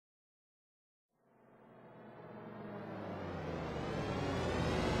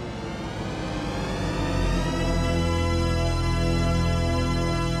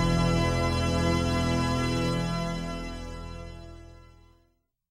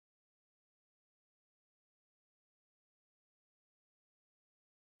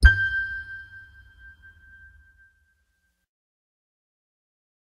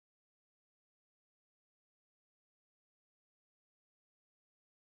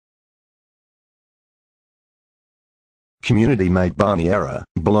Community-made Barney Error,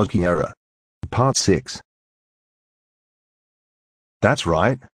 Blocky Error. Part 6. That's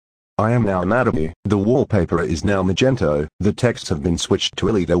right. I am now mad at you. The wallpaper is now magenta, the texts have been switched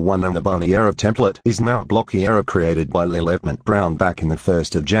to either one, and the Barney Error template is now Blocky Error, created by Lil Edmund Brown back in the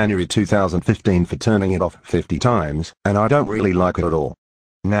 1st of January 2015 for turning it off 50 times, and I don't really like it at all.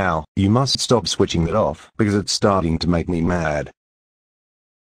 Now, you must stop switching it off because it's starting to make me mad.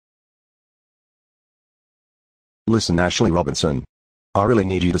 Listen, Ashley Robinson. I really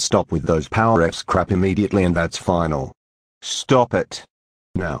need you to stop with those Power X crap immediately, and that's final. Stop it.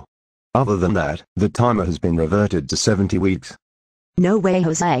 Now. Other than that, the timer has been reverted to 70 weeks. No way,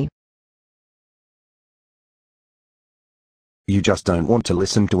 Jose. You just don't want to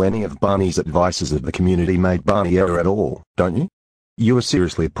listen to any of Barney's advices of the community-made Barney Error at all, don't you? You are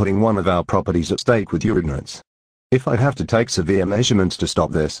seriously putting one of our properties at stake with your ignorance. If I have to take severe measurements to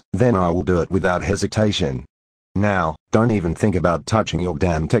stop this, then I will do it without hesitation. Now, don't even think about touching your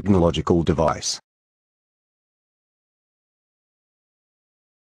damn technological device.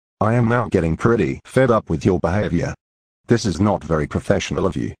 I am now getting pretty fed up with your behavior. This is not very professional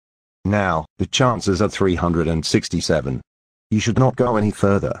of you. Now, the chances are 367. You should not go any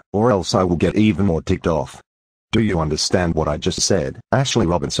further, or else I will get even more ticked off. Do you understand what I just said, Ashley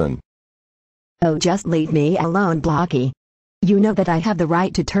Robinson? Oh, just leave me alone, Blocky. You know that I have the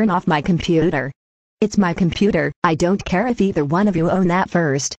right to turn off my computer. It's my computer. I don't care if either one of you own that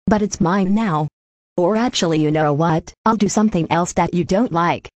first, but it's mine now. Or actually, you know what? I'll do something else that you don't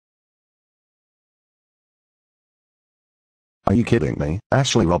like. Are you kidding me,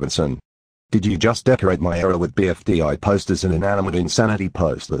 Ashley Robinson? Did you just decorate my error with BFDI posters and inanimate insanity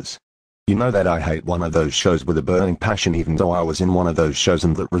posters? You know that I hate one of those shows with a burning passion, even though I was in one of those shows,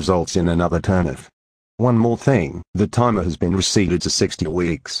 and that results in another turnoff. One more thing, the timer has been receded to 60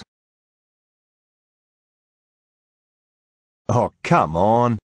 weeks. Oh, come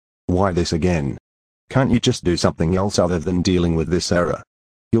on. Why this again? Can't you just do something else other than dealing with this error?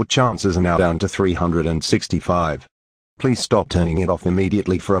 Your chances are now down to 365. Please stop turning it off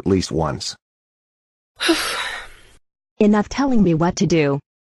immediately for at least once. Enough telling me what to do.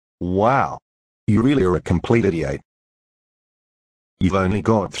 Wow. You really are a complete idiot. You've only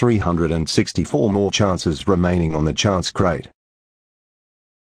got 364 more chances remaining on the chance crate.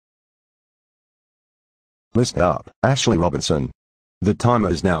 Listen up, Ashley Robinson. The timer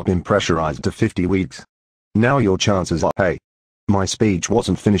has now been pressurized to 50 weeks. Now your chances are— Hey. My speech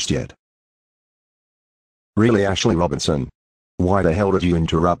wasn't finished yet. Really, Ashley Robinson? Why the hell did you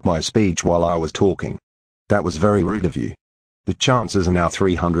interrupt my speech while I was talking? That was very rude of you. The chances are now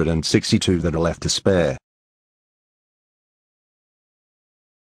 362 that are left to spare.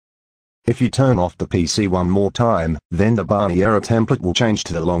 If you turn off the PC one more time, then the Barney Error template will change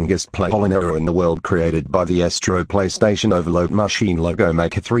to the longest Playoline Error in the world, created by the Astro PlayStation Overload Machine Logo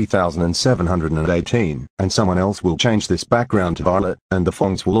Maker 3718, and someone else will change this background to violet, and the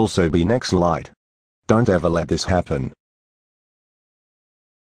fonts will also be Nexa Light. Don't ever let this happen.